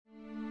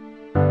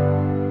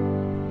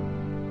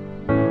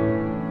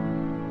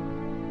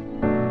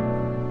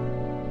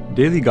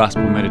Daily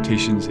Gospel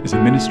Meditations is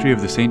a ministry of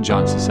the St.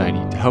 John Society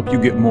to help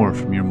you get more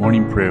from your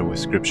morning prayer with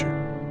Scripture.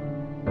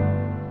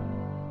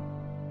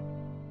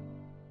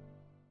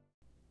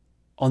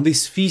 On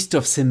this feast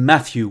of St.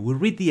 Matthew, we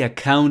read the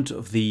account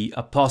of the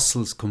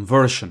apostle's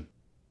conversion.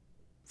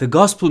 The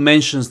Gospel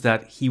mentions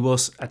that he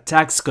was a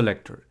tax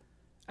collector,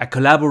 a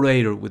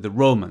collaborator with the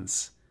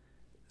Romans,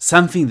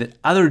 something that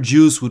other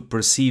Jews would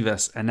perceive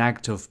as an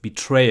act of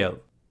betrayal.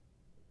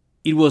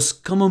 It was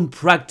common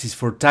practice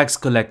for tax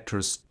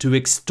collectors to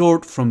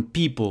extort from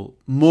people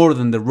more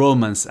than the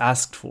Romans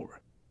asked for.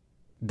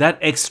 That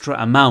extra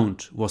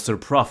amount was their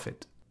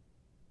profit.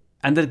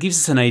 And that gives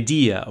us an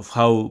idea of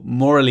how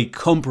morally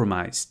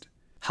compromised,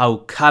 how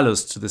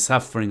callous to the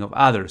suffering of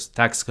others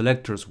tax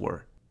collectors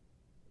were.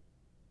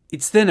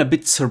 It's then a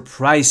bit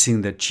surprising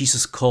that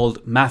Jesus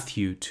called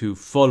Matthew to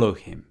follow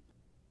him.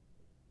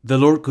 The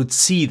Lord could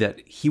see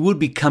that he would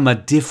become a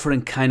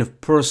different kind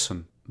of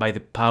person by the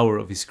power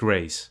of his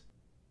grace.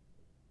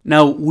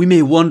 Now, we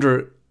may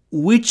wonder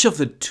which of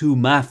the two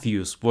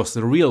Matthews was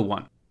the real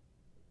one.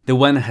 The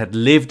one that had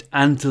lived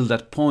until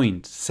that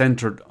point,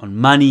 centered on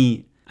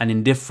money and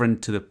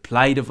indifferent to the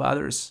plight of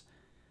others,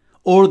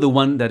 or the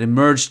one that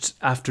emerged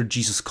after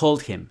Jesus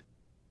called him.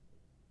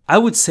 I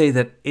would say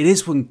that it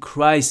is when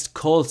Christ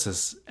calls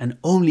us, and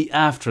only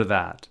after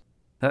that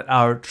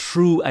our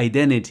true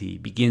identity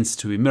begins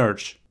to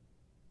emerge.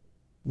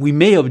 We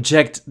may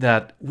object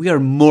that we are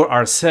more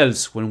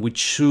ourselves when we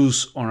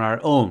choose on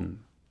our own,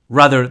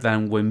 rather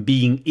than when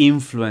being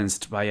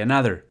influenced by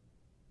another.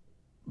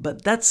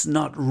 But that's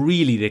not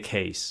really the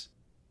case.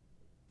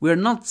 We are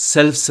not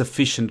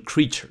self-sufficient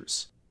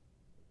creatures.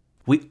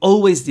 We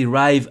always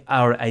derive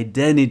our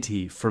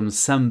identity from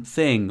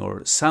something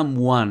or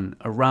someone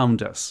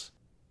around us,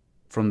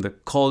 from the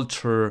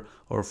culture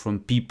or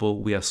from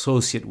people we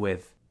associate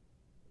with.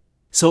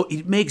 So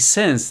it makes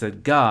sense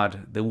that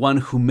God, the one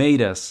who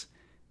made us,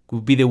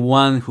 would be the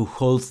one who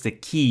holds the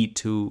key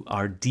to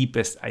our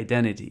deepest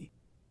identity.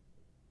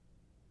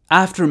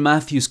 After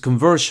Matthew's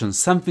conversion,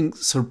 something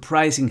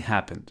surprising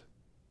happened.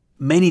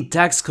 Many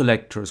tax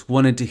collectors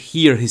wanted to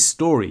hear his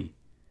story,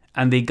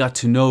 and they got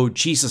to know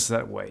Jesus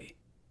that way.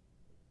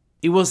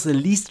 It was the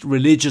least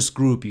religious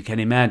group you can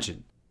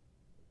imagine.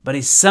 But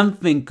if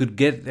something could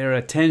get their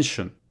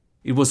attention,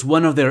 it was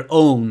one of their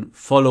own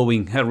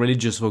following a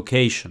religious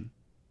vocation.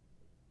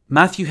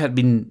 Matthew had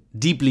been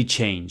deeply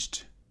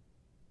changed,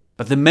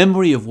 but the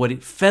memory of what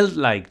it felt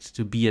like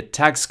to be a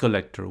tax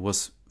collector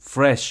was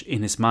fresh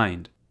in his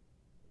mind.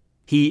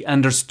 He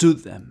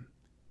understood them.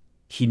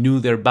 He knew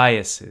their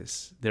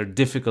biases, their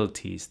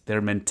difficulties, their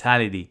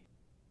mentality.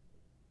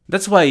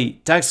 That's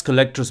why tax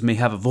collectors may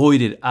have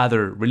avoided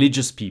other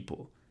religious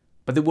people,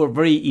 but they were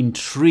very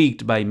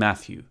intrigued by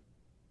Matthew.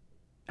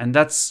 And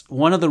that's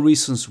one of the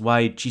reasons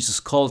why Jesus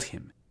called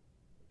him.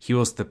 He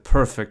was the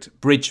perfect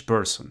bridge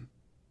person.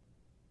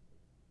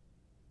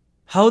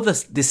 How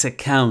does this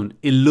account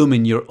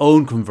illumine your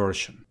own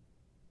conversion?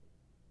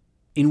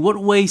 In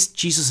what ways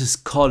Jesus'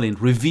 calling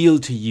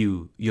revealed to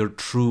you your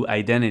true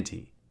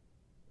identity?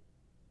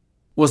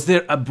 Was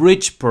there a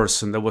bridge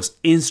person that was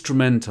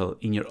instrumental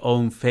in your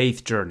own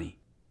faith journey?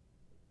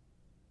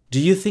 Do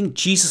you think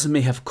Jesus may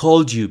have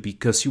called you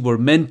because you were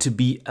meant to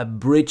be a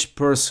bridge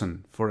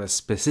person for a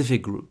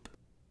specific group?